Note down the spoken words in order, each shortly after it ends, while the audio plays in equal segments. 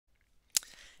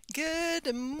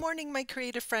Good morning, my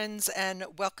creative friends, and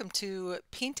welcome to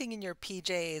Painting in Your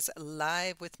PJs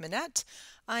live with Minette.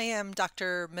 I am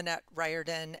Dr. Minette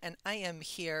Riordan, and I am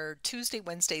here Tuesday,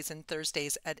 Wednesdays, and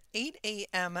Thursdays at 8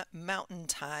 a.m. Mountain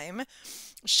Time,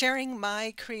 sharing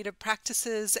my creative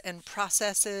practices and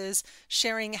processes,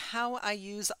 sharing how I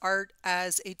use art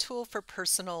as a tool for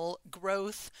personal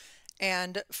growth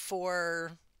and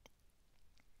for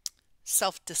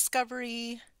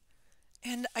self-discovery.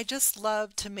 And I just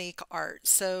love to make art.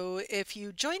 So if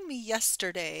you joined me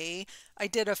yesterday, I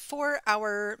did a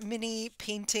 4-hour mini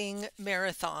painting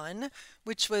marathon,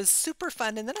 which was super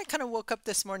fun. And then I kind of woke up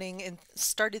this morning and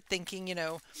started thinking,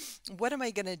 what am I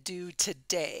going to do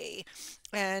today?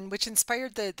 And which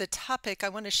inspired the topic. I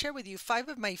want to share with you 5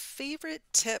 of my favorite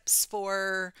tips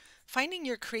for finding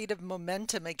your creative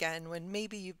momentum again when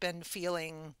maybe you've been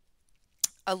feeling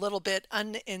a little bit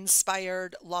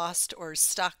uninspired, lost, or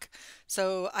stuck.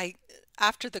 So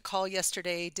after the call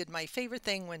yesterday, did my favorite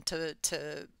thing, went to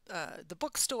the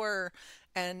bookstore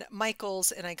and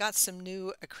Michael's, and I got some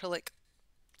new acrylic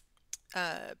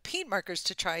paint markers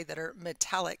to try that are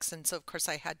metallics. And so, of course,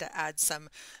 I had to add some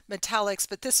metallics,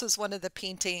 but this was one of the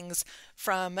paintings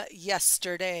from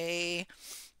yesterday.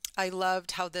 I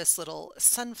loved how this little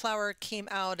sunflower came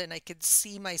out, and I could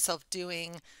see myself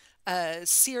doing a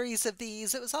series of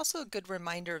these. It was also a good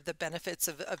reminder of the benefits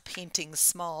of painting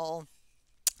small.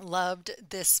 Loved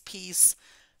this piece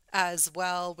as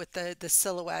well with the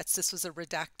silhouettes. This was a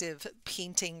redactive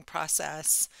painting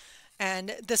process.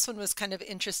 And this one was kind of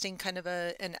interesting, kind of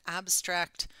an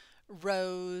abstract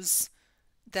rose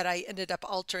that I ended up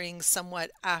altering somewhat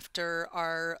after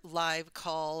our live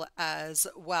call as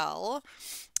well.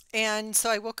 And so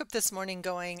I woke up this morning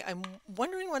going, I'm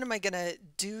wondering what am I going to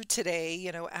do today,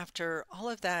 after all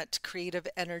of that creative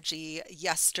energy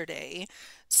yesterday.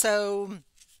 So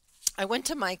I went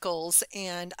to Michael's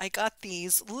and I got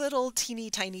these little teeny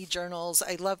tiny journals.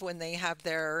 I love when they have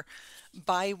their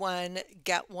buy one,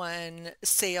 get one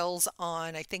sales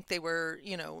on. I think they were,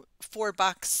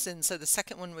 $4. And so the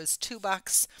second one was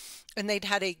 $2. And they'd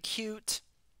had a cute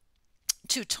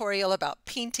tutorial about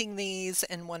painting these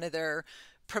in one of their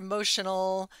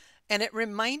promotional, and it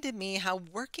reminded me how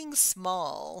working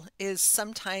small is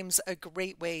sometimes a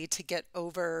great way to get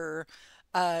over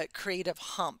a creative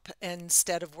hump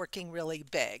instead of working really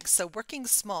big. So working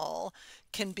small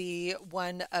can be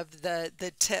one of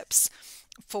the tips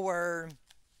for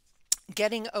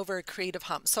getting over a creative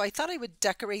hump. So I thought I would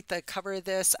decorate the cover of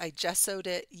this. I gessoed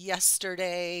it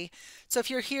yesterday. So if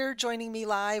you're here joining me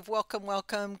live, welcome,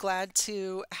 welcome. Glad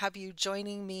to have you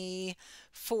joining me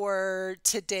for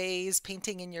today's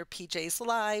Painting in Your PJs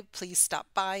live. Please stop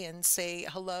by and say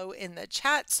hello in the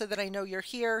chat so that I know you're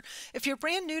here. If you're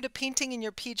brand new to Painting in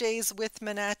Your PJs with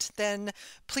Minette, then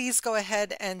please go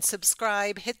ahead and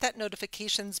subscribe. Hit that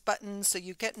notifications button so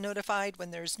you get notified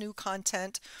when there's new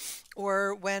content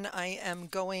or when I am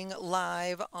going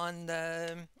live on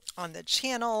the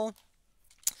channel.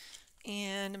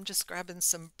 And I'm just grabbing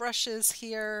some brushes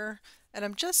here, and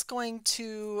I'm just going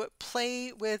to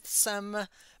play with some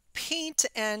paint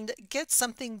and get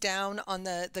something down on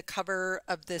the cover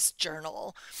of this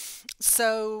journal.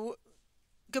 So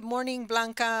good morning,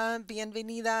 Blanca,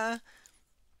 bienvenida.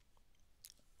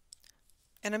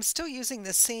 And I'm still using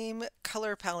the same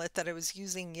color palette that I was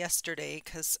using yesterday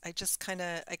because I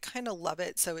kind of love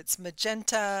it. So it's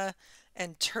magenta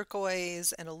and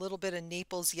turquoise and a little bit of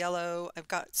Naples yellow. I've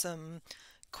got some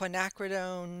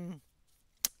quinacridone,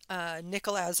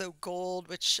 nickel azo gold,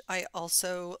 which I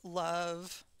also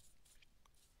love.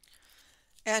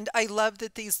 And I love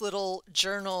that these little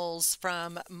journals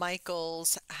from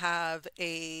Michael's have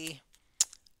a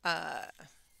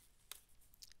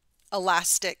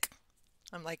elastic,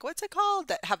 I'm like, what's it called?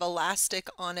 That have elastic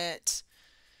on it.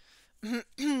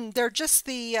 They're just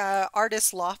the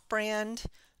Artist Loft brand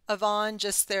of On,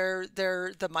 just they're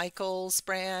the Michaels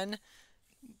brand.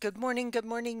 Good morning,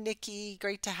 Nikki.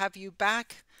 Great to have you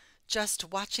back.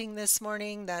 Just watching this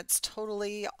morning. That's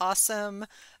totally awesome.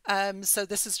 So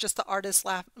this is just the Artist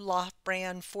Loft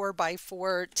brand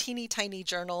 4x4 teeny tiny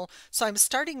journal. So I'm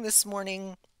starting this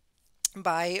morning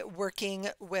by working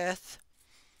with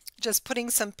just putting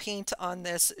some paint on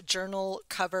this journal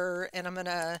cover, and I'm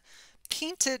gonna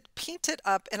paint it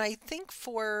up. And I think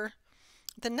for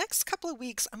the next couple of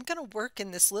weeks I'm gonna work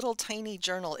in this little tiny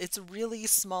journal. It's really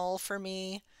small for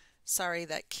me. Sorry,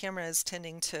 that camera is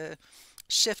tending to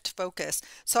shift focus.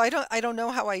 So I don't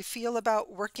know how I feel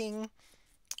about working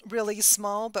really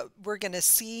small, but we're gonna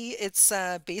see. It's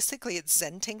basically it's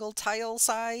zentangle tile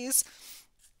size.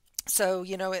 So,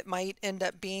 you know, it might end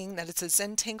up being that it's a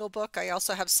zentangle book. I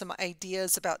also have some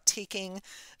ideas about taking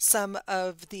some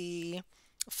of the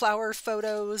flower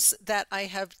photos that I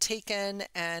have taken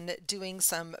and doing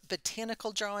some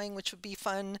botanical drawing, which would be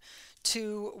fun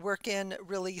to work in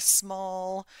really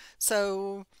small.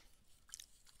 So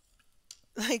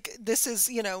like this is,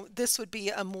 you know, this would be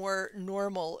a more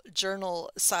normal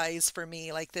journal size for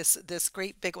me, like this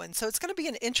great big one. So it's going to be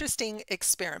an interesting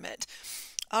experiment.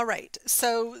 All right,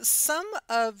 so some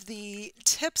of the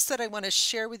tips that I want to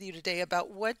share with you today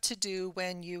about what to do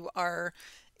when you are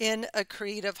in a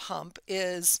creative hump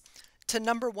is to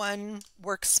number one,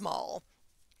 work small.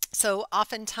 So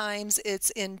oftentimes it's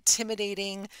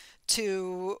intimidating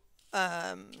to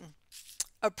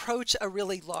approach a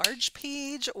really large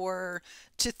page, or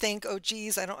to think, oh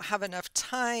geez, I don't have enough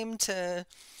time to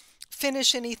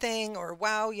finish anything, or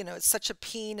wow, you know, it's such a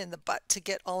pain in the butt to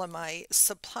get all of my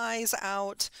supplies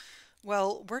out.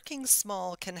 Well, working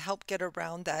small can help get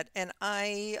around that. And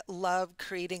I love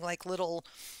creating like little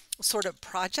sort of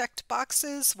project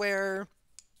boxes where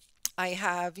I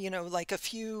have, you know, like a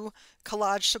few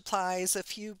collage supplies, a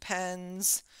few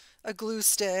pens, a glue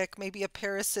stick, maybe a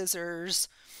pair of scissors,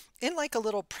 in like a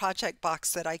little project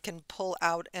box that I can pull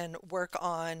out and work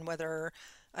on, whether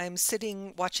I'm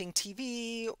sitting watching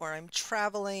TV or I'm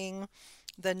traveling.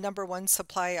 The number one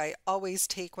supply I always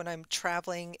take when I'm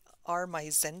traveling are my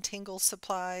zentangle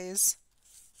supplies.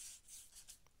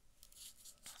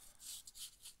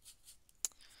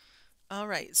 All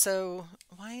right, so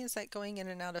why is that going in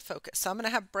and out of focus? So I'm going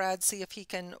to have Brad see if he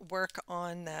can work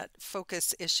on that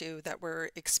focus issue that we're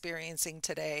experiencing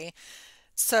today.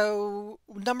 So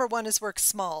number one is work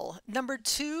small. Number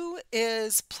two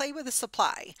is play with a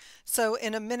supply. So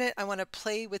in a minute, I want to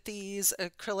play with these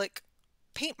acrylic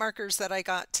paint markers that I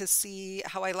got to see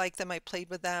how I like them. I played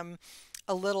with them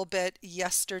a little bit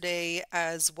yesterday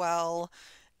as well.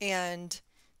 And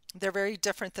they're very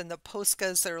different than the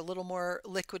Poscas. They're a little more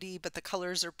liquidy, but the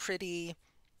colors are pretty.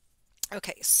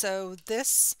 Okay, so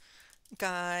this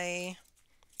guy,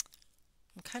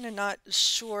 I'm kind of not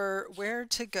sure where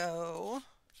to go.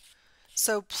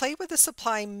 So play with a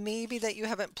supply maybe that you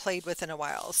haven't played with in a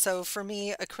while. So for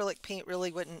me, acrylic paint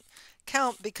really wouldn't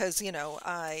count because, you know,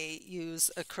 I use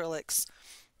acrylics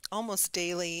almost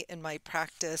daily in my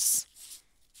practice.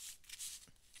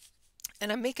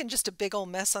 And I'm making just a big old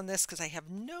mess on this because I have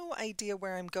no idea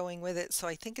where I'm going with it. So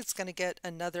I think it's going to get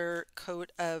another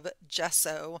coat of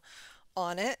gesso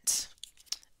on it.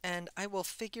 And I will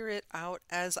figure it out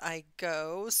as I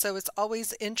go. So it's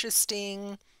always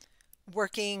interesting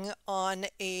working on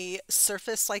a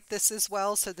surface like this as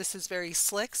well. So this is very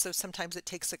slick, so sometimes it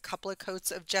takes a couple of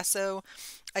coats of gesso.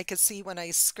 I could see when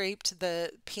I scraped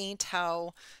the paint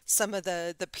how some of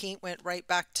the paint went right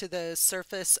back to the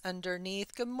surface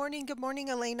underneath. Good morning,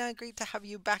 Elena. Great to have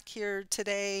you back here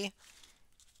today.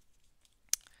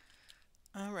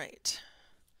 All right.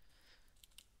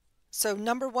 So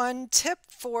number one tip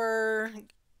for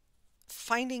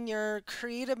finding your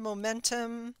creative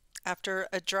momentum after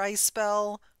a dry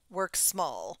spell, work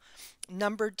small.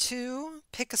 Number two,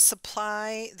 pick a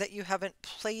supply that you haven't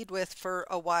played with for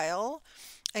a while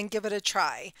and give it a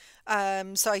try.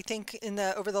 So I think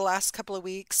over the last couple of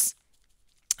weeks,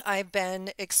 I've been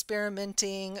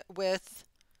experimenting with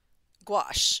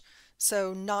gouache.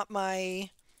 So not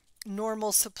my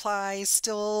normal supply,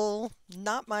 still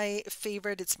not my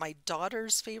favorite. It's my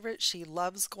daughter's favorite. She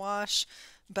loves gouache,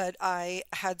 but I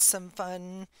had some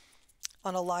fun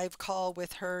on a live call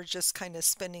with her, just kind of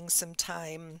spending some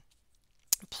time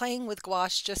playing with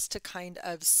gouache just to kind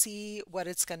of see what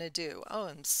it's going to do. Oh,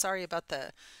 I'm sorry about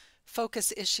the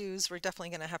focus issues. We're definitely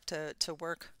going to have to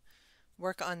work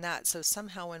on that. So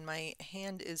somehow when my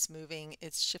hand is moving,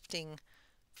 it's shifting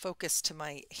focus to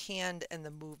my hand and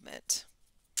the movement.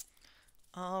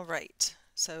 All right.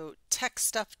 So tech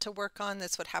stuff to work on.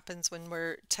 That's what happens when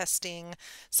we're testing.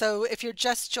 So if you're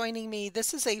just joining me,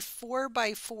 this is a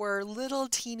 4x4 little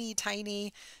teeny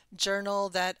tiny journal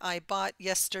that I bought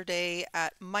yesterday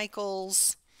at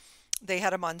Michael's. They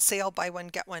had them on sale, buy one,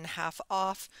 get one half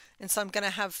off. And so I'm going to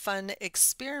have fun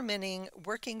experimenting,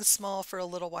 working small for a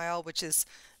little while, which is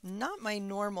not my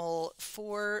normal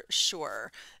for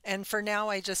sure. And for now,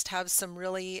 I just have some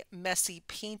really messy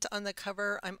paint on the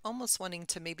cover. I'm almost wanting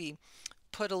to maybe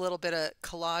put a little bit of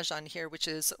collage on here, which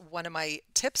is one of my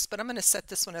tips, but I'm going to set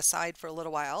this one aside for a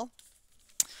little while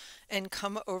and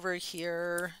come over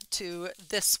here to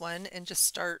this one and just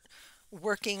start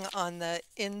working on the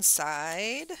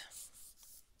inside.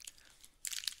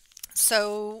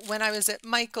 So when I was at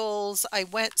Michael's, I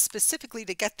went specifically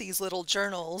to get these little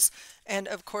journals. And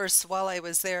of course, while I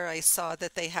was there, I saw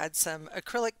that they had some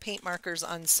acrylic paint markers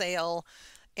on sale.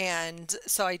 And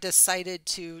so I decided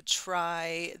to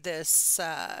try this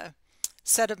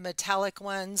set of metallic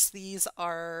ones. These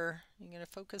are, you going to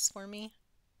focus for me?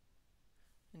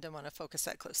 I don't want to focus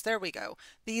that close. There we go.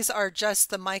 These are just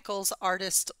the Michael's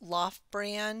Artist Loft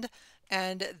brand,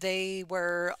 and they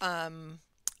were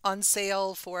on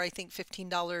sale for I think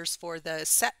 $15 for the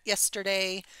set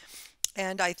yesterday.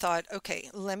 And I thought, okay,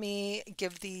 let me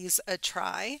give these a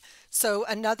try. So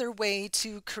another way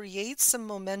to create some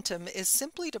momentum is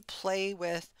simply to play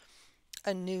with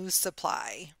a new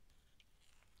supply.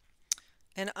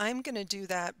 And I'm going to do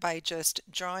that by just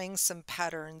drawing some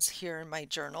patterns here in my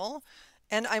journal.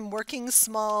 And I'm working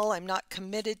small, I'm not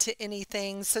committed to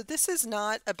anything. So this is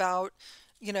not about,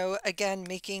 you know, again,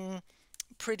 making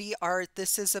pretty art.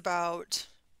 This is about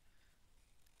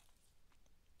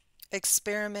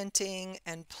experimenting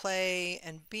and play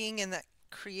and being in that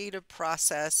creative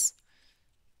process.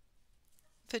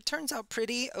 If it turns out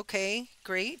pretty, okay,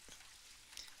 great.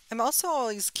 I'm also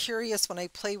always curious when I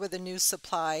play with a new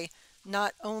supply,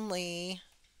 not only,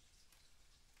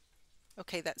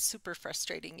 okay, that's super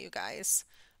frustrating, you guys.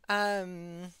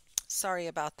 Sorry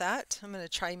about that. I'm going to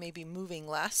try maybe moving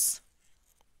less.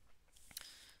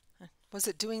 Was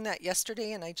it doing that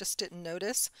yesterday and I just didn't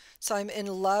notice? So I'm in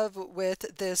love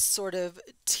with this sort of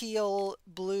teal,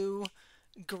 blue,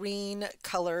 green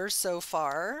color so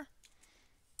far.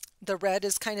 The red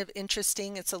is kind of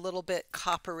interesting. It's a little bit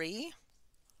coppery.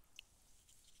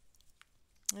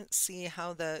 Let's see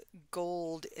how the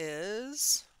gold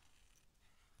is.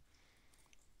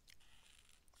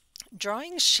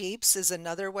 Drawing shapes is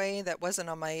another way that wasn't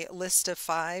on my list of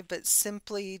 5, but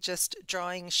simply just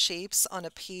drawing shapes on a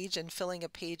page and filling a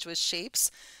page with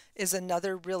shapes is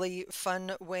another really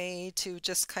fun way to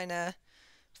just kind of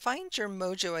find your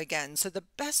mojo again. So the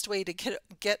best way to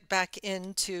get back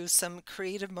into some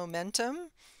creative momentum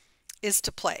is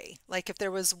to play. Like if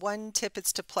there was one tip,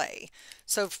 it's to play.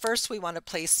 So first we want to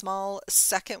play small.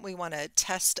 Second, we want to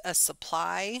test a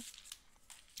supply.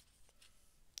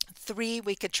 3,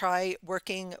 we could try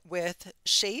working with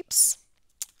shapes.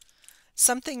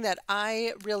 Something that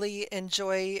I really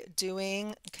enjoy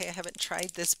doing, okay, I haven't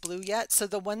tried this blue yet. So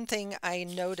the one thing I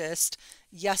noticed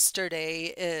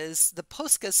yesterday is the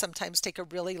Posca sometimes take a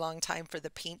really long time for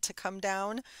the paint to come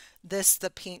down.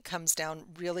 The paint comes down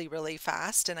really, really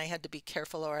fast, and I had to be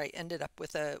careful or I ended up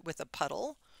with a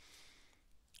puddle.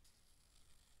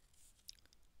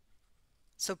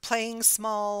 So playing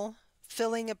small,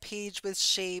 filling a page with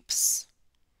shapes,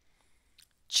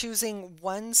 choosing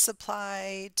one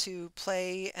supply to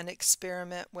play and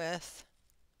experiment with.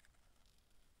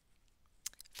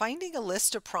 Finding a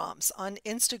list of prompts. On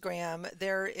Instagram,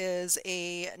 there is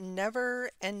a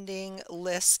never-ending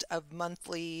list of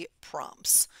monthly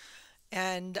prompts.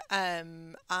 And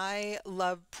I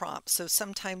love prompts. So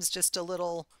sometimes just a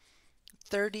little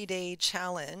 30-day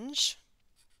challenge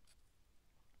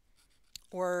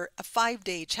or a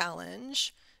 5-day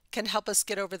challenge can help us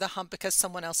get over the hump because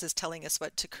someone else is telling us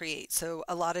what to create. So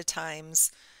a lot of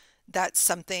times that's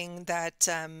something that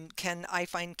I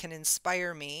find can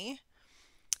inspire me.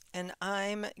 And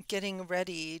I'm getting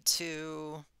ready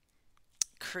to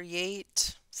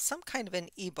create some kind of an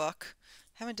ebook.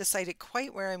 Haven't decided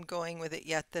quite where I'm going with it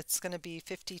yet. That's going to be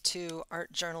 52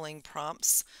 art journaling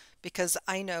prompts because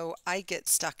I know I get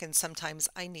stuck and sometimes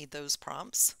I need those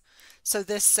prompts. So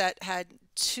this set had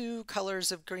 2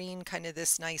 colors of green, kind of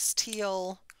this nice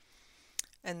teal,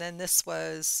 and then this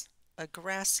was a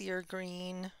grassier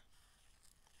green.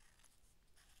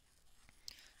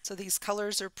 So these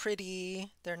colors are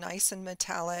pretty, they're nice and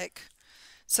metallic.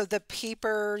 So the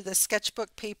paper, the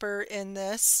sketchbook paper in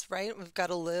this, right, we've got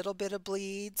a little bit of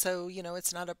bleed, so you know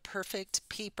it's not a perfect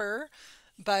paper,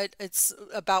 but it's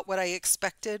about what I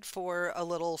expected for a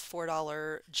little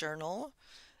 $4 journal.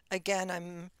 Again,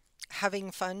 I'm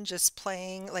having fun just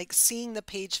playing, like seeing the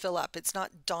page fill up. It's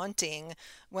not daunting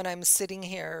when I'm sitting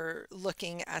here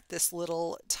looking at this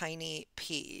little tiny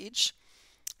page.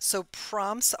 So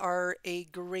prompts are a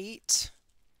great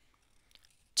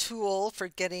tool for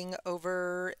getting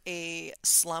over a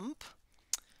slump.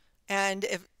 And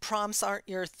if prompts aren't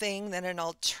your thing, then an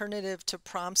alternative to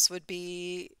prompts would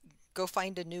be go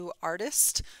find a new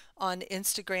artist on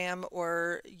Instagram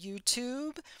or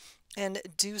YouTube and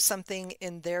do something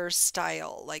in their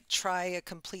style, like try a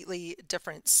completely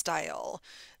different style.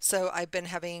 So I've been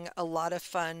having a lot of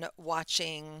fun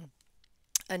watching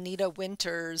Anita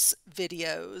Winter's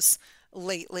videos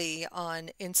lately on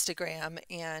Instagram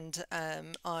and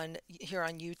on here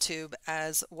on YouTube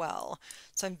as well.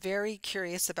 So I'm very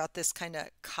curious about this kind of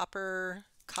copper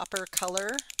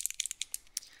color.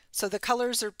 So the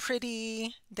colors are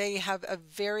pretty. They have a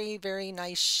very, very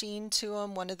nice sheen to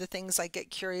them. One of the things I get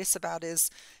curious about is,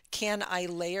 can I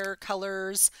layer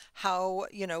colors? How,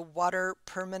 water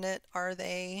permanent are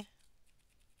they?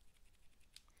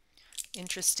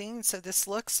 Interesting. So this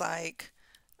looks like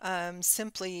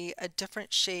simply a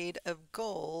different shade of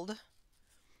gold.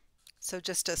 So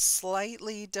just a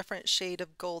slightly different shade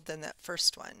of gold than that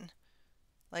first one.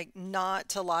 Like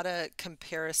not a lot of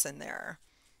comparison there.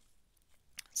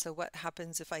 So what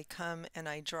happens if I come and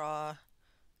I draw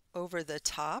over the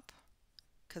top?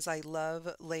 Because I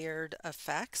love layered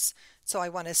effects. So I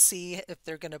want to see if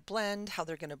they're going to blend, how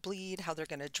they're going to bleed, how they're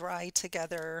going to dry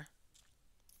together.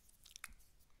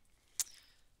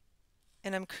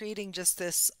 And I'm creating just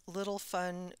this little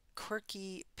fun,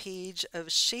 quirky page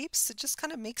of shapes. It just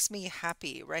kind of makes me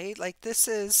happy, right? Like this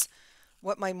is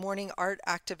what my morning art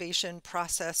activation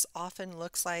process often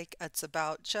looks like. It's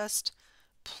about just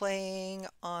playing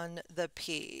on the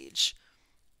page.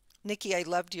 Nikki, I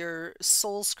loved your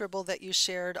soul scribble that you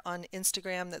shared on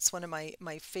Instagram. That's one of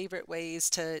my favorite ways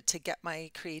to get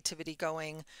my creativity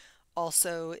going.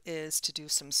 Also is to do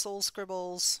some soul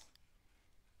scribbles.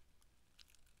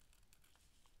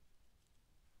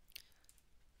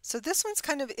 So this one's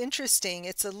kind of interesting.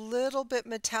 It's a little bit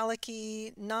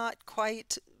metallic-y, not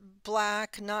quite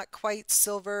black, not quite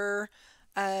silver.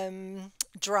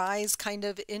 Dry's kind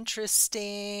of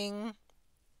interesting.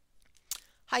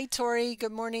 Hi Tori,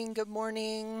 good morning, good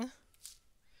morning.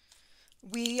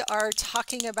 We are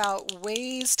talking about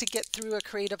ways to get through a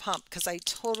creative hump because I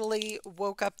totally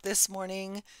woke up this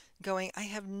morning going, I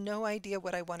have no idea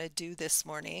what I want to do this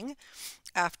morning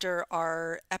after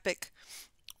our epic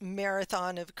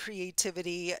marathon of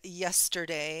creativity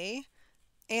yesterday.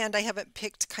 And I haven't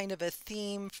picked kind of a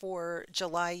theme for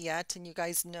July yet. And you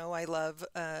guys know I love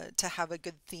to have a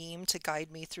good theme to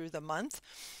guide me through the month.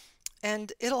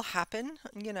 And it'll happen.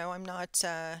 I'm not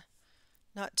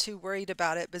too worried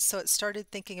about it. But so it started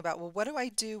thinking about, well, what do I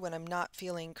do when I'm not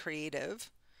feeling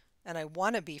creative and I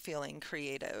want to be feeling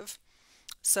creative?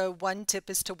 So one tip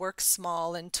is to work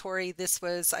small. And Tori,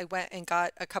 I went and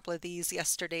got a couple of these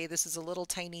yesterday. This is a little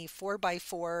tiny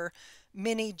 4x4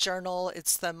 mini journal.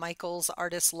 It's the Michaels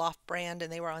Artist Loft brand,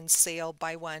 and they were on sale.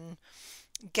 Buy one,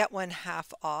 get one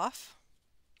half off.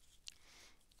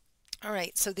 All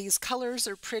right, so these colors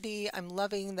are pretty. I'm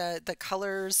loving the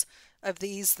colors of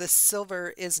these. The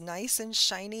silver is nice and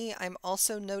shiny. I'm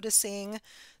also noticing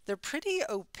they're pretty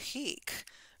opaque,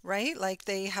 right? Like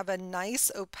they have a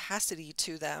nice opacity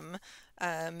to them.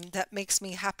 That makes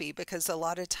me happy because a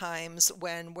lot of times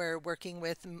when we're working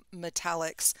with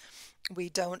metallics, we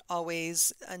don't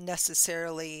always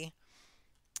necessarily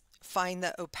find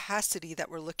the opacity that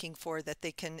we're looking for, that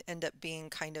they can end up being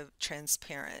kind of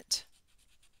transparent.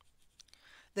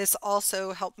 This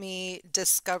also helped me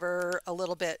discover a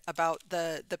little bit about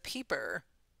the peeper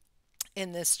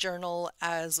in this journal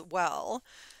as well,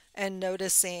 and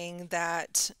noticing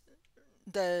that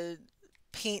the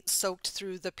paint soaked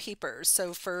through the peepers.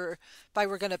 So if I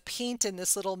were going to paint in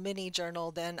this little mini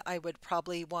journal, then I would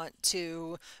probably want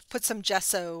to put some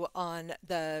gesso on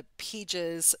the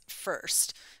pages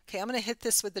first. Okay, I'm going to hit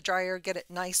this with the dryer, get it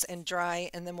nice and dry,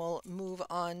 and then we'll move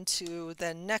on to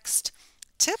the next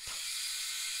tip.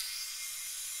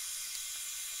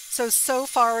 So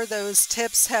far those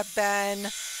tips have been,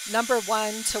 number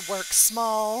one, to work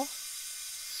small.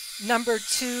 Number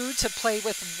two, to play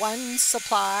with one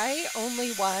supply,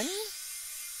 only one.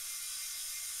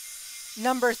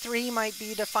 Number three might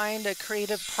be to find a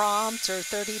creative prompt or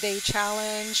 30-day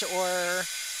challenge, or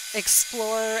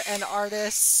explore an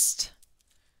artist.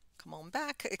 Come on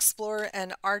back. Explore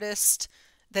an artist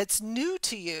that's new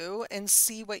to you and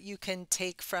see what you can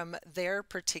take from their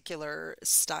particular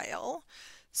style.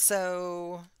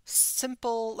 So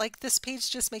simple, like this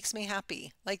page just makes me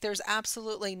happy. Like there's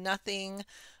absolutely nothing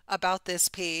about this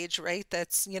page, right,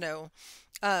 that's,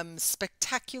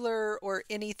 spectacular or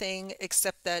anything,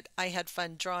 except that I had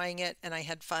fun drawing it and I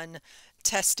had fun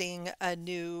testing a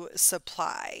new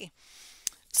supply.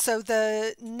 So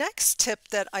the next tip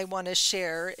that I want to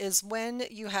share is, when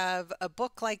you have a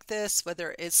book like this,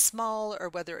 whether it's small or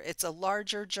whether it's a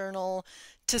larger journal,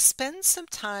 to spend some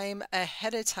time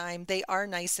ahead of time. They are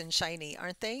nice and shiny,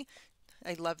 aren't they?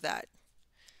 I love that.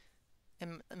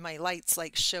 And my lights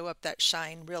like show up that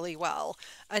shine really well.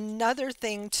 Another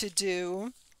thing to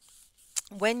do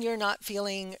when you're not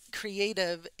feeling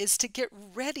creative is to get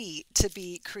ready to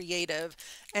be creative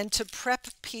and to prep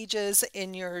pages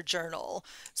in your journal.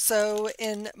 So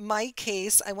in my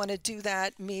case, I want to do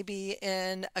that maybe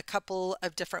in a couple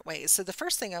of different ways. So the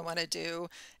first thing I want to do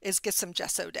is get some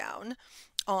gesso down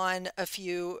on a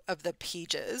few of the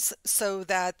pages so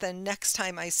that the next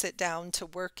time I sit down to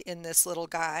work in this little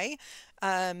guy,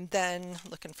 then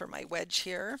looking for my wedge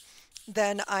here,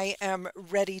 then I am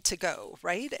ready to go,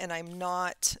 right? And I'm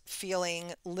not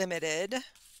feeling limited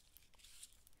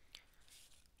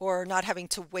or not having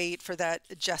to wait for that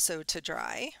gesso to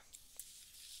dry.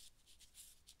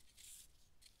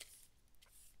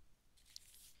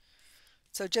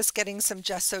 So just getting some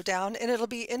gesso down, and it'll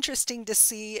be interesting to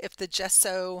see if the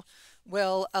gesso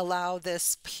will allow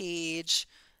this page,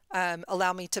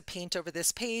 allow me to paint over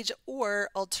this page, or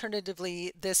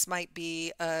alternatively, this might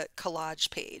be a collage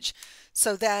page.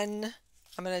 So then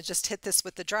I'm going to just hit this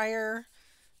with the dryer,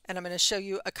 and I'm going to show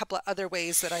you a couple of other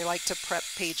ways that I like to prep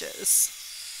pages.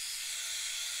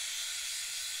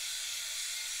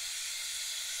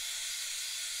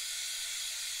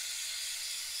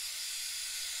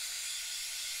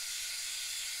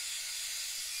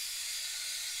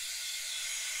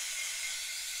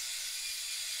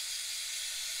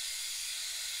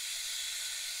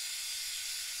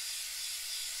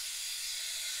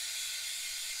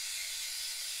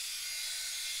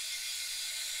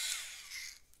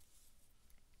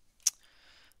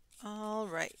 All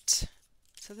right,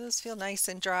 so those feel nice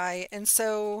and dry. And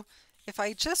so if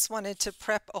I just wanted to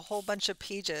prep a whole bunch of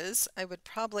pages, I would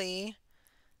probably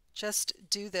just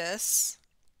do this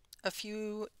a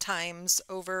few times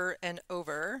over and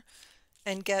over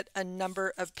and get a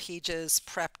number of pages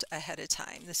prepped ahead of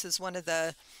time. This is one of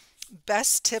the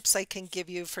best tips I can give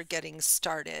you for getting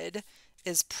started,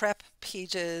 is prep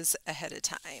pages ahead of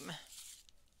time.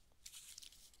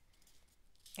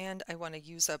 And I want to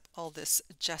use up all this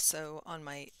gesso on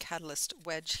my catalyst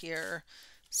wedge here.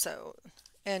 So,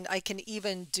 and I can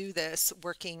even do this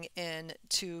working in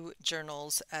two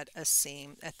journals at the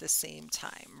same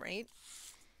time, right?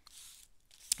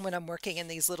 When I'm working in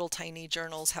these little tiny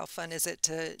journals, how fun is it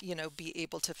to, you know, be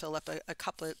able to fill up a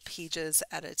couple of pages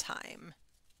at a time?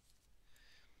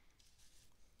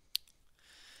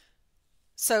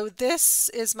 So this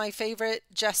is my favorite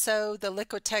gesso, the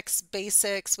Liquitex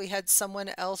Basics. We had someone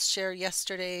else share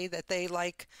yesterday that they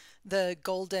like the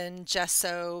golden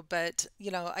gesso, but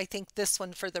you know, I think this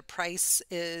one for the price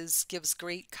gives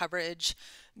great coverage,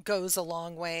 goes a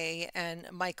long way, and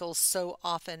Michael so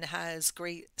often has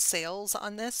great sales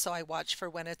on this, so I watch for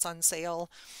when it's on sale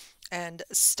and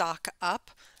stock up.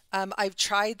 I've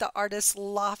tried the Artist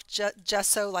Loft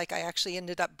gesso, like I actually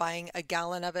ended up buying a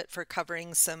gallon of it for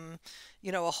covering some, you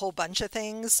know, a whole bunch of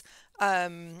things,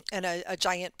 and a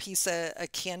giant piece of a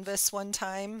canvas one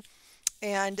time.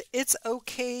 And it's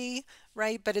okay,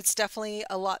 right? But it's definitely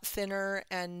a lot thinner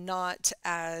and not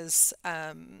as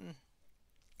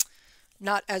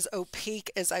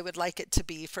opaque as I would like it to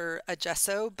be for a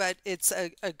gesso, but it's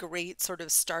a great sort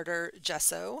of starter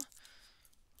gesso.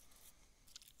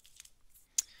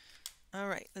 All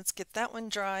right, let's get that one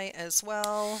dry as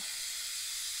well.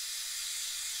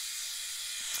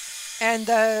 And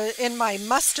in my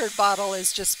mustard bottle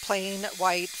is just plain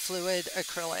white fluid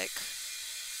acrylic.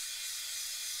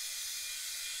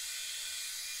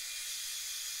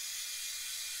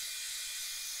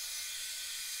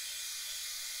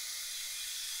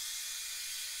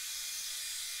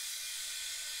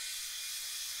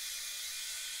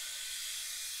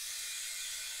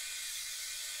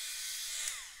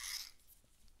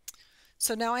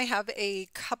 So now I have a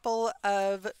couple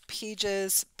of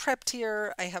pages prepped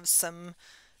here. I have some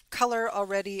color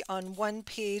already on one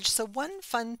page. So one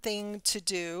fun thing to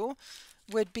do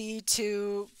would be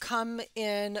to come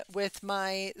in with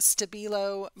my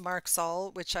Stabilo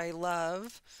Marxall, which I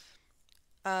love,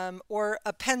 or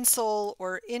a pencil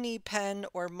or any pen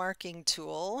or marking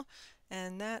tool.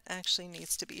 And that actually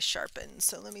needs to be sharpened.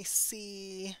 So let me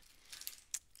see.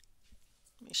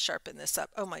 Let me sharpen this up.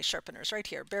 Oh, my sharpener's right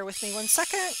here. Bear with me one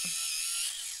second.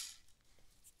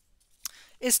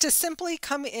 Is to simply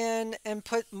come in and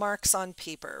put marks on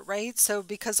paper, right? So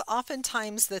because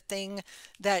oftentimes the thing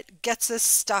that gets us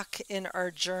stuck in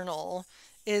our journal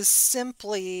is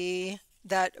simply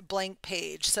that blank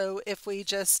page. So if we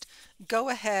just go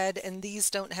ahead, and these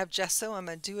don't have gesso, I'm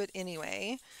going to do it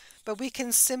anyway. But we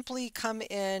can simply come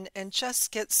in and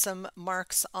just get some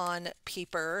marks on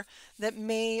paper that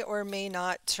may or may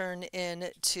not turn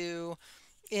into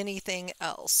anything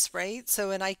else, right?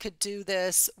 So, and I could do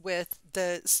this with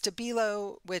the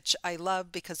Stabilo, which I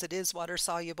love because it is water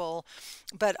soluble,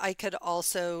 but I could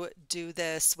also do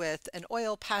this with an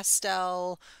oil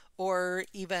pastel or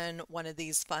even one of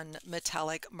these fun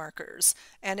metallic markers.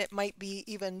 And it might be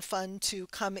even fun to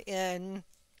come in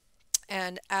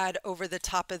and add over the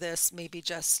top of this maybe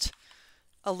just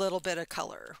a little bit of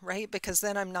color, right? Because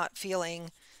then I'm not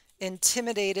feeling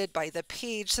intimidated by the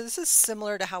page. So this is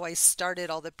similar to how I started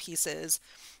all the pieces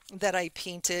that I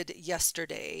painted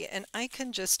yesterday. And I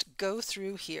can just go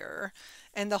through here.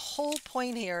 And the whole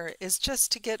point here is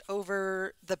just to get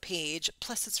over the page.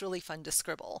 Plus it's really fun to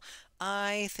scribble.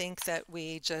 I think that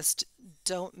we just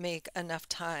don't make enough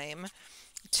time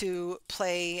to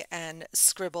play and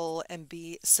scribble and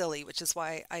be silly, which is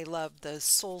why I love the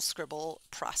soul scribble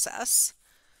process,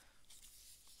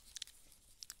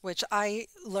 which I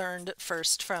learned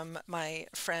first from my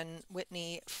friend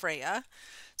Whitney Freya.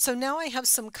 So now I have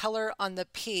some color on the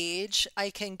page. I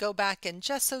can go back and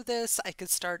gesso this. I could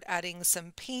start adding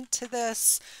some paint to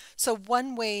this. So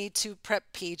one way to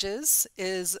prep pages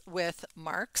is with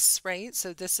marks, right?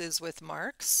 So this is with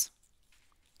marks.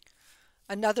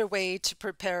 Another way to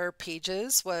prepare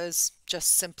pages was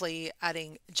just simply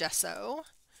adding gesso.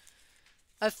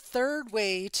 A third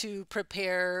way to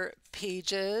prepare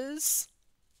pages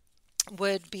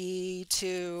would be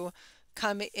to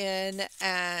come in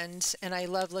and I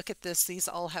love, look at this, these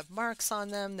all have marks on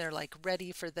them. They're like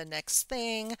ready for the next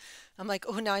thing. I'm like,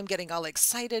 oh, now I'm getting all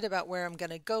excited about where I'm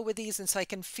going to go with these. And so I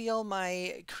can feel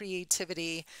my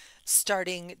creativity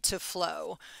starting to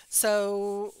flow.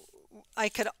 So I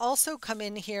could also come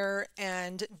in here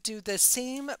and do the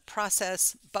same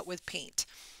process, but with paint.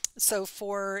 So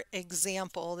for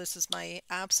example, this is my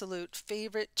absolute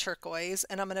favorite turquoise,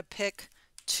 and I'm going to pick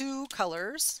two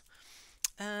colors.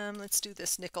 Let's do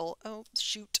this nickel. Oh,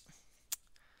 shoot.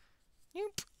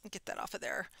 Nope. Get that off of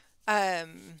there.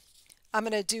 I'm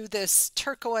going to do this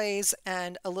turquoise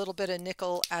and a little bit of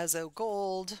nickel azo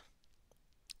gold.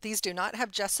 These do not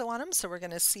have gesso on them, so we're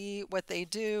going to see what they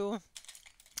do.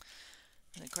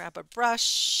 I'm going to grab a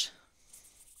brush.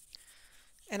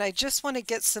 And I just want to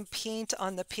get some paint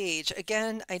on the page.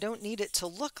 Again, I don't need it to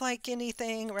look like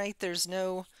anything, right? There's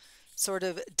no sort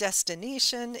of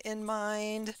destination in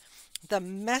mind. The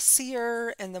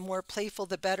messier and the more playful,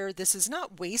 the better. This is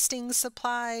not wasting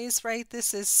supplies, right?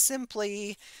 This is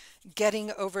simply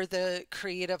getting over the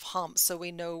creative hump so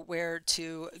we know where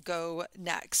to go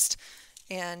next.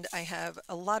 And I have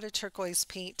a lot of turquoise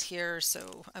paint here,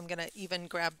 so I'm going to even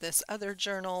grab this other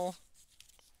journal.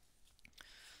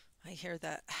 I hear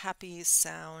that happy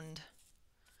sound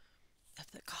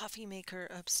of the coffee maker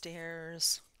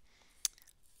upstairs.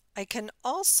 I can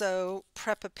also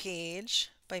prep a page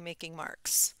by making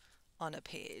marks on a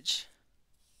page,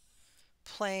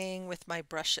 playing with my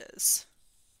brushes.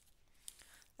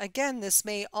 Again, this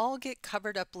may all get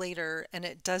covered up later and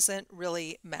it doesn't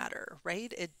really matter,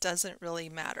 right? It doesn't really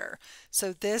matter.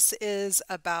 So this is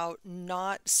about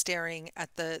not staring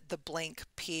at the blank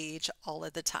page all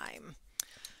of the time.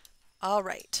 All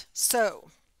right, so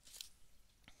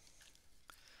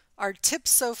our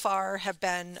tips so far have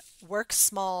been work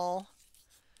small,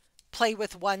 play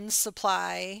with one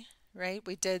supply, right?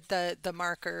 We did the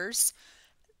markers.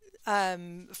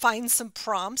 Find some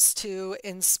prompts to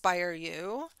inspire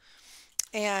you.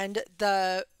 And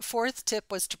the fourth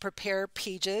tip was to prepare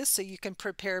pages. So you can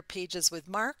prepare pages with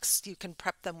marks. You can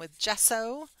prep them with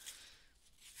gesso.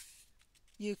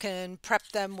 You can prep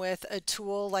them with a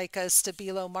tool like a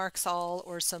Stabilo Marksall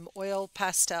or some oil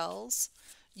pastels.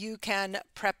 You can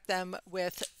prep them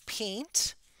with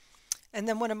paint. And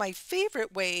then one of my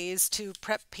favorite ways to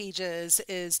prep pages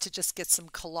is to just get some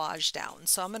collage down.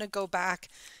 So I'm going to go back,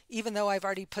 even though I've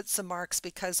already put some marks,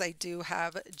 because I do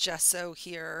have gesso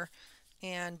here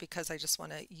and because I just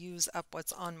want to use up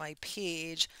what's on my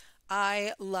page.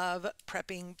 I love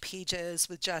prepping pages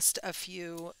with just a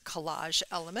few collage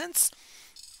elements.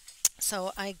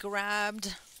 So I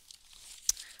grabbed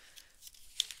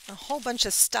a whole bunch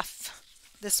of stuff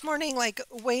this morning, like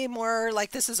way more,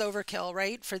 like this is overkill,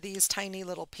 right, for these tiny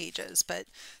little pages. But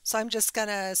so I'm just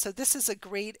gonna, so this is a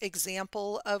great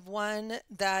example of one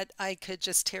that I could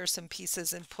just tear some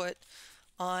pieces and put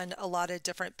on a lot of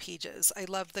different pages. I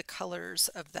love the colors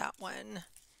of that one.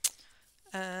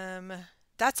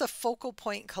 That's a focal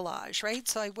point collage, right?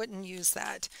 So I wouldn't use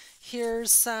that.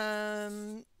 Here's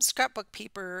some scrapbook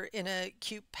paper in a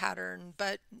cute pattern,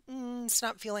 but it's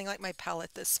not feeling like my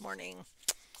palette this morning.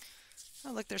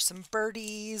 Oh, look, there's some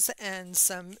birdies and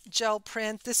some gel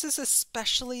print. This is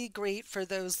especially great for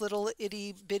those little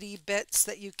itty bitty bits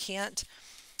that you can't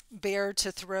bear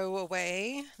to throw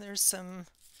away. There's some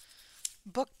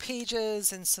book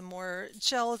pages and some more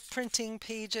gel printing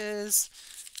pages.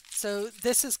 So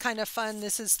this is kind of fun.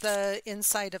 This is the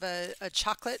inside of a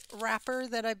chocolate wrapper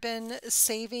that I've been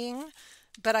saving,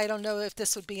 but I don't know if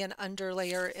this would be an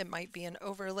underlayer. It might be an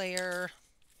overlayer.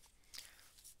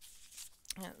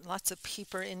 Lots of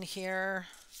paper in here.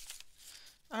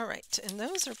 All right, and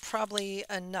those are probably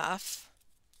enough.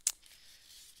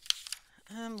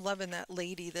 I'm loving that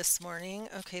lady this morning.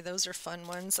 Okay, those are fun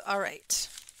ones. All right.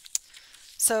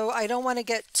 So I don't want to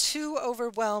get too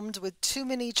overwhelmed with too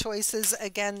many choices.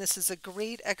 Again, this is a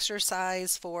great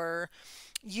exercise for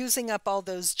using up all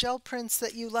those gel prints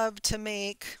that you love to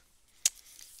make.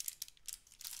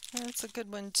 That's a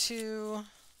good one too.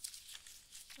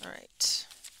 All right.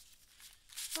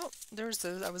 Oh, there's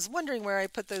those. I was wondering where I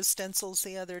put those stencils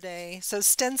the other day. So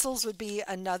stencils would be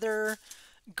another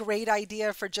great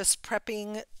idea for just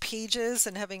prepping pages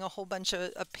and having a whole bunch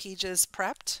of pages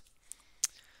prepped.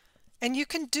 And you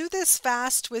can do this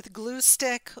fast with glue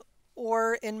stick,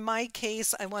 or in my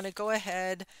case, I want to go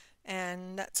ahead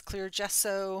and that's clear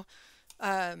gesso.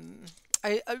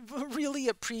 I really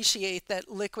appreciate that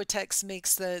Liquitex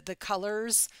makes the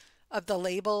colors of the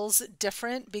labels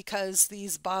different, because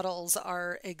these bottles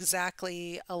are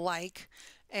exactly alike.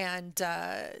 And,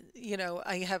 you know,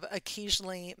 I have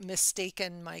occasionally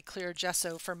mistaken my clear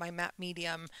gesso for my matte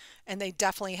medium, and they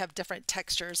definitely have different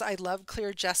textures. I love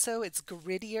clear gesso. It's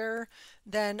grittier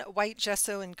than white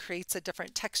gesso and creates a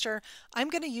different texture. I'm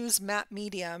going to use matte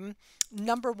medium,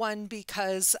 number one,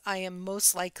 because I am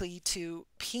most likely to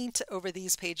paint over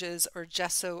these pages or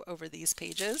gesso over these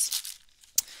pages.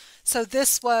 So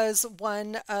this was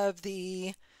one of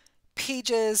the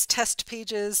pages, test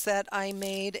pages that I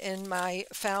made in my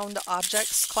Found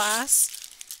Objects class,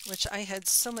 which I had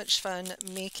so much fun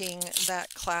making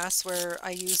that class, where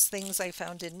I use things I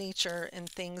found in nature and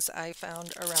things I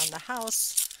found around the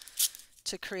house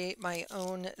to create my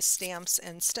own stamps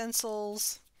and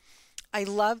stencils. I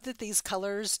love that these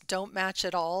colors don't match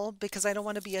at all, because I don't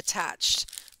want to be attached,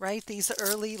 right? These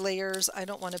early layers, I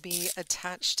don't want to be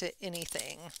attached to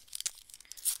anything.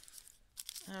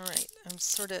 All right, I'm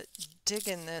sort of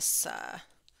digging this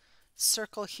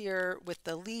circle here with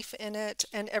the leaf in it,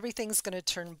 and everything's going to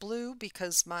turn blue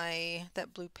because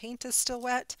that blue paint is still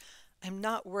wet. I'm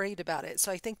not worried about it.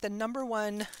 So I think the number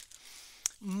one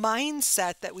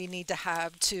mindset that we need to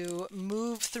have to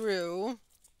move through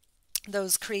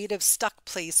those creative stuck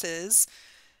places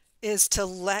is to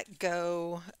let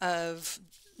go of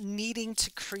needing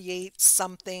to create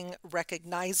something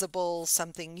recognizable,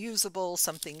 something usable,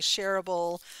 something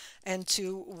shareable, and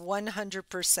to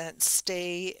 100%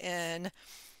 stay in,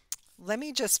 let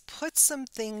me just put some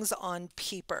things on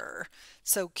paper.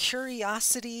 So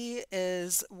curiosity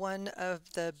is one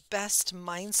of the best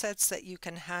mindsets that you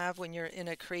can have when you're in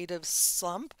a creative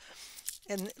slump,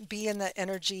 and be in the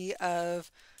energy of,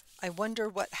 I wonder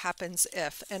what happens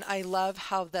if. And I love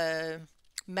how the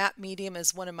matte medium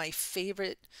is one of my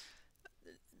favorite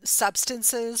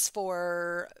substances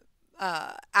for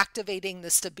activating the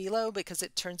stabilo, because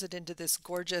it turns it into this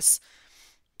gorgeous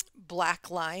black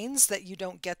lines that you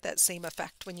don't get that same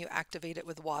effect when you activate it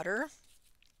with water.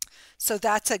 So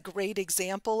that's a great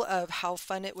example of how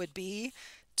fun it would be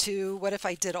to, what if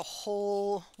I did a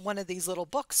whole one of these little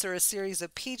books or a series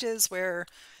of pages where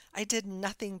I did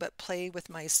nothing but play with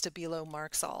my Stabilo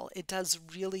Marxall. It does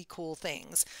really cool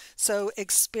things. So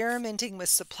experimenting with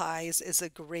supplies is a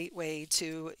great way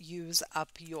to use up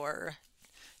your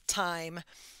time.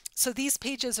 So these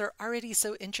pages are already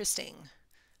so interesting.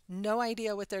 No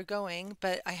idea what they're going,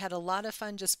 but I had a lot of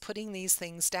fun just putting these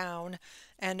things down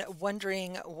and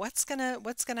wondering what's gonna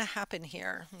happen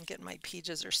here. I'm getting my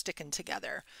pages are sticking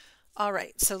together. All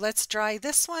right, so let's dry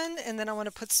this one, and then I want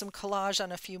to put some collage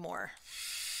on a few more.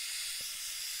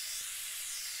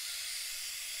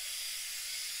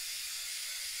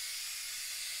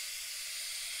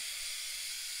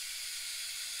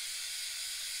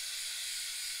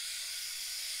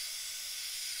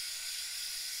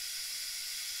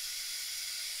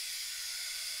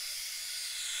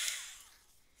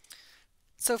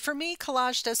 So for me,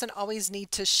 collage doesn't always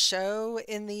need to show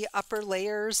in the upper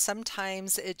layers.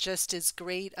 Sometimes it just is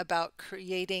great about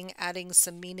creating, adding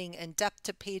some meaning and depth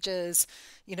to pages.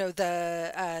 You know,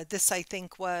 this I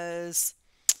think looks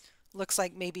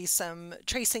like maybe some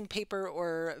tracing paper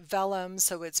or vellum,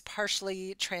 so it's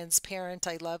partially transparent.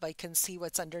 I can see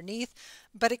what's underneath,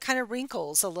 but it kind of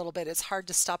wrinkles a little bit. It's hard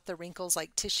to stop the wrinkles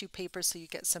like tissue paper, so you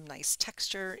get some nice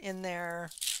texture in there.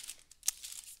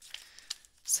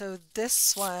 So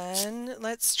this one,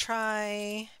 let's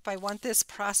try, if I want this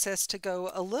process to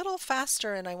go a little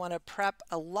faster and I want to prep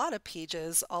a lot of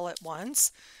pages all at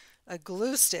once, A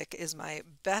glue stick is my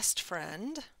best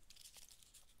friend.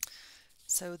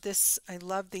 So this, I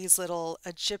love these little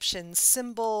Egyptian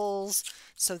symbols.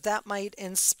 So that might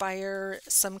inspire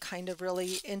some kind of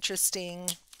really interesting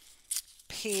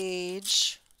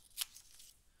page.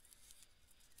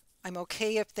 I'm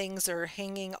okay if things are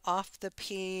hanging off the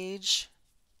page.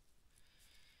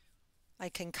 I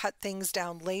can cut things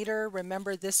down later.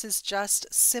 Remember, this is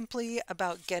just simply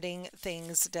about getting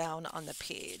things down on the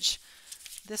page.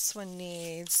 This one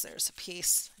needs, there's a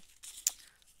piece,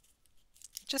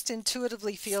 just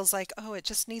intuitively feels like, oh, it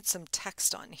just needs some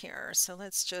text on here. So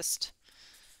let's just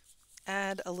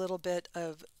add a little bit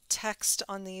of text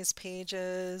on these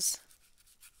pages.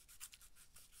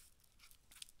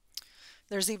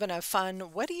 There's even a fun,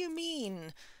 what do you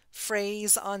mean,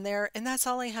 phrase on there, and that's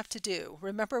all I have to do.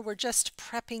 Remember, we're just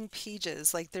prepping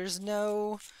pages. Like, there's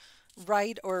no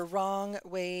right or wrong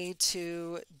way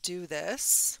to do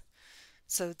this.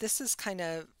 So this is kind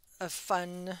of a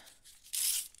fun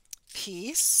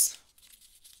piece.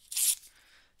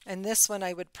 And this one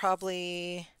I would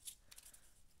probably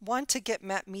want to get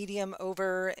matte medium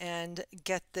over and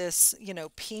get this, you know,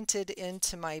 painted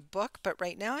into my book, but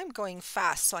right now I'm going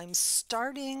fast. So I'm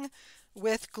starting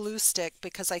with glue stick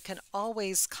because I can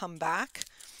always come back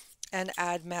and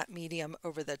add matte medium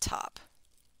over the top.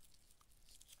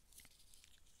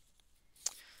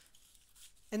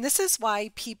 And this is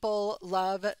why people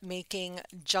love making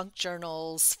junk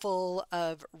journals full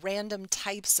of random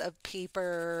types of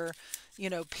paper, you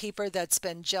know, paper that's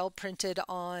been gel printed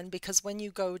on, because when you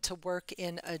go to work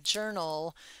in a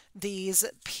journal, these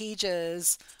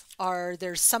pages are,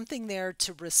 there's something there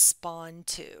to respond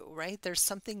to, right? There's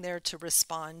something there to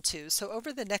respond to. So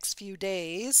over the next few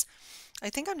days, I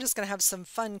think I'm just going to have some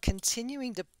fun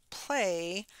continuing to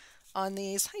play on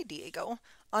these, hi Diego,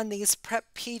 on these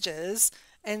prep pages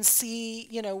and see,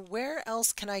 you know, where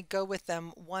else can I go with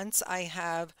them once I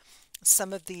have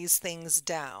some of these things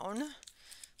down.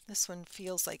 This one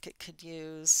feels like it could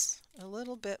use a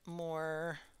little bit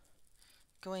more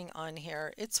going on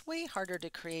here. It's way harder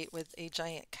to create with a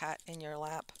giant cat in your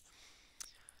lap.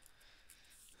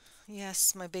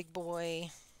 Yes, my big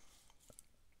boy.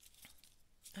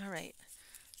 All right.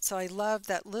 So I love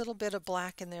that little bit of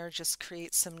black in there, just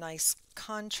creates some nice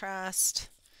contrast.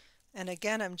 And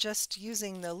again, I'm just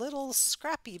using the little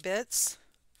scrappy bits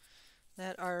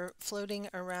that are floating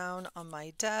around on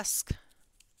my desk.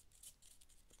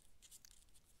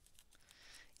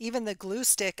 Even the glue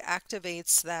stick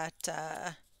activates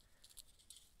that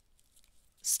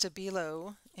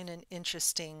stabilo in an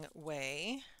interesting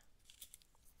way.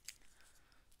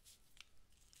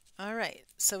 All right,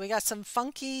 so we got some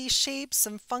funky shapes,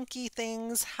 some funky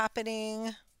things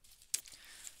happening.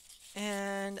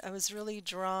 And I was really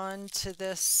drawn to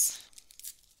this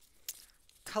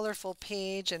colorful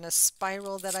page and a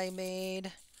spiral that I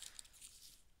made.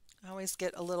 I always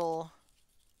get a little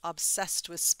obsessed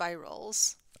with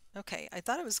spirals. Okay, I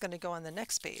thought it was going to go on the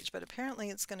next page, but apparently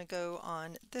it's going to go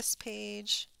on this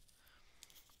page.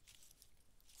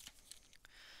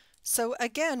 So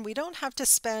again, we don't have to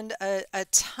spend a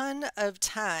ton of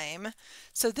time.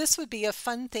 So this would be a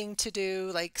fun thing to do,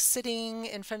 like sitting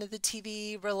in front of the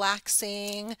TV,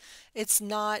 relaxing. It's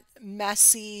not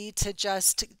messy to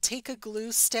just take a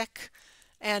glue stick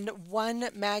and one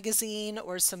magazine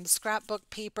or some scrapbook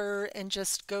paper and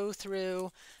just go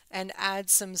through and add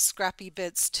some scrappy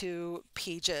bits to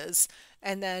pages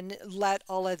and then let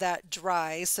all of that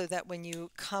dry so that when you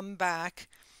come back,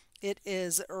 it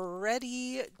is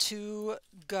ready to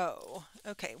go.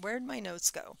 Okay, where'd my notes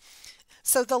go?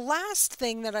 So the last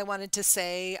thing that I wanted to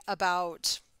say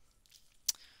about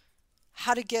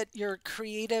how to get your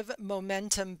creative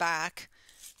momentum back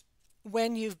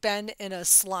when you've been in a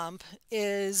slump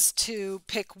is to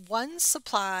pick one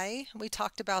supply. We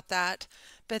talked about that,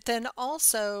 but then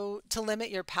also to limit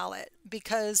your palette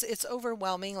because it's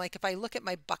overwhelming. Like if I look at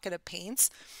my bucket of paints,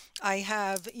 I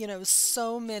have, you know,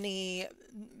 so many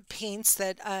paints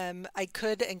that I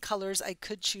could and colors I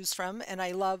could choose from, and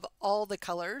I love all the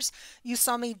colors. You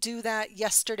saw me do that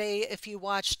yesterday if you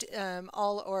watched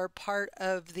all or part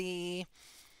of the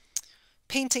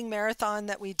painting marathon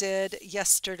that we did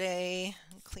yesterday.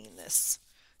 Clean this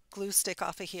glue stick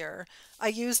off of here. I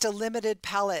used a limited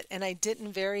palette and I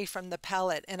didn't vary from the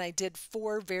palette, and I did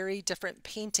 4 very different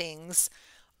paintings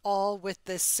all with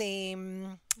the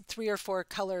same 3 or 4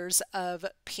 colors of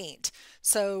paint.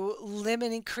 So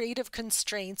limiting creative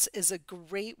constraints is a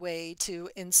great way to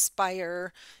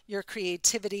inspire your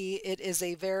creativity. It is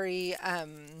a very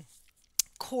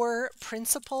core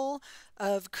principle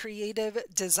of creative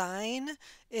design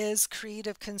is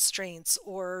creative constraints,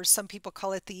 or some people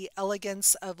call it the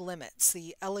elegance of limits,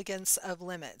 the elegance of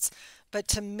limits. But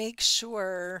to make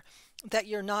sure that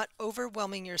you're not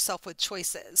overwhelming yourself with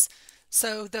choices.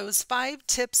 So those 5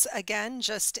 tips, again,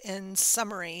 just in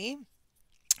summary,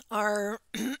 are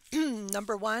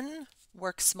number 1,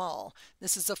 work small.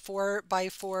 This is a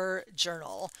 4x4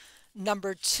 journal.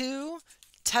 Number 2,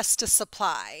 test a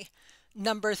supply.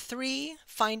 Number 3,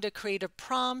 find a creative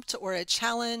prompt or a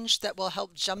challenge that will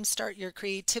help jumpstart your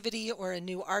creativity, or a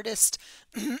new artist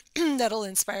that'll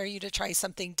inspire you to try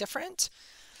something different.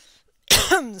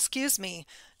 Excuse me.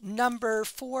 Number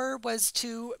 4 was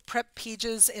to prep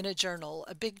pages in a journal,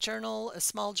 a big journal, a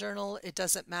small journal, it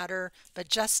doesn't matter, but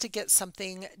just to get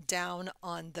something down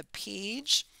on the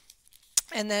page.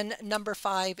 And then number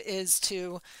 5 is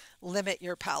to limit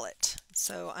your palette.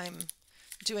 So I'm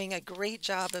doing a great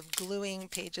job of gluing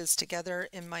pages together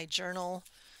in my journal.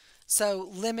 So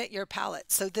limit your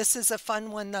palette. So this is a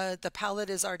fun one. The palette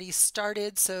is already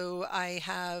started. So I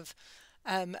have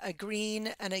a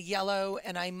green and a yellow,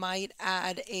 and I might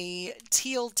add a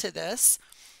teal to this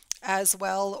as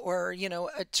well, or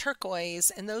a turquoise,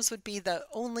 and those would be the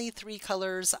only 3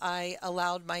 colors I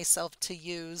allowed myself to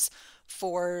use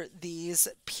for these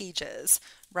pages,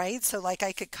 right? So like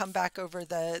I could come back over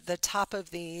the top of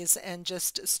these and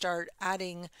just start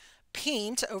adding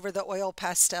paint over the oil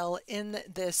pastel in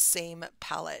this same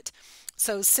palette.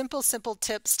 So simple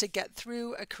tips to get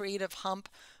through a creative hump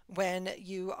when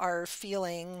you are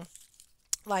feeling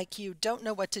like you don't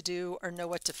know what to do, or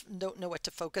don't know what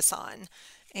to focus on.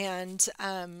 And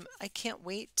I can't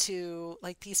wait to,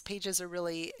 like, these pages are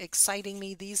really exciting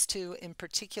me, these 2 in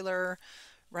particular,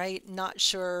 right? Not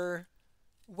sure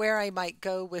where I might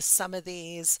go with some of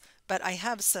these, but I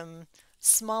have some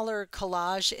smaller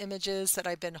collage images that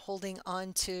I've been holding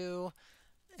on to,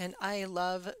 and I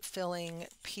love filling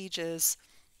pages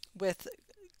with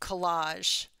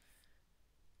collage.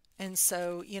 And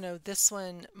so, this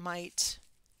one might,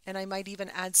 and I might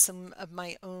even add some of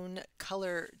my own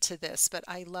color to this, but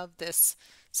I love this.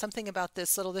 Something about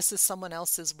this this is someone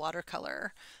else's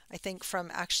watercolor, I think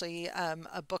from actually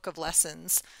a book of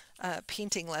lessons,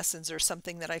 painting lessons or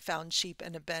something that I found cheap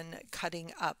and have been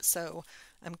cutting up. So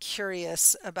I'm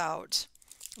curious about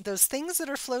those things that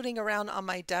are floating around on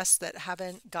my desk that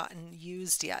haven't gotten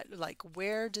used yet. Like,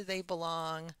 where do they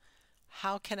belong?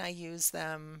 How can I use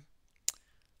them?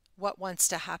 What wants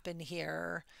to happen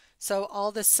here? So all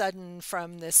of a sudden,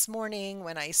 from this morning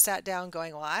when I sat down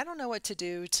going, well, I don't know what to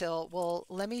do, till, well,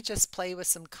 let me just play with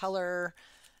some color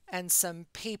and some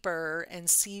paper and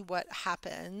see what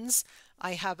happens.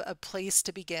 I have a place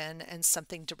to begin and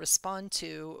something to respond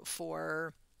to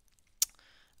for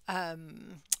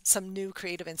some new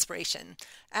creative inspiration.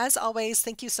 As always,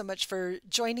 thank you so much for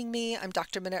joining me. I'm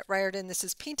Dr. Minette Riordan. This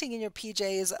is Painting in Your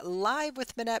PJs live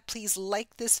with Minette. Please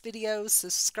like this video,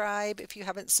 subscribe if you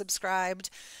haven't subscribed,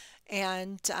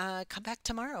 and come back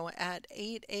tomorrow at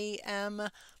 8 a.m.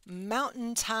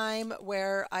 Mountain Time,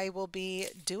 where I will be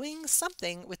doing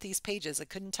something with these pages. I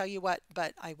couldn't tell you what,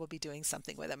 but I will be doing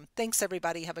something with them. Thanks,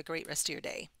 everybody. Have a great rest of your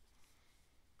day.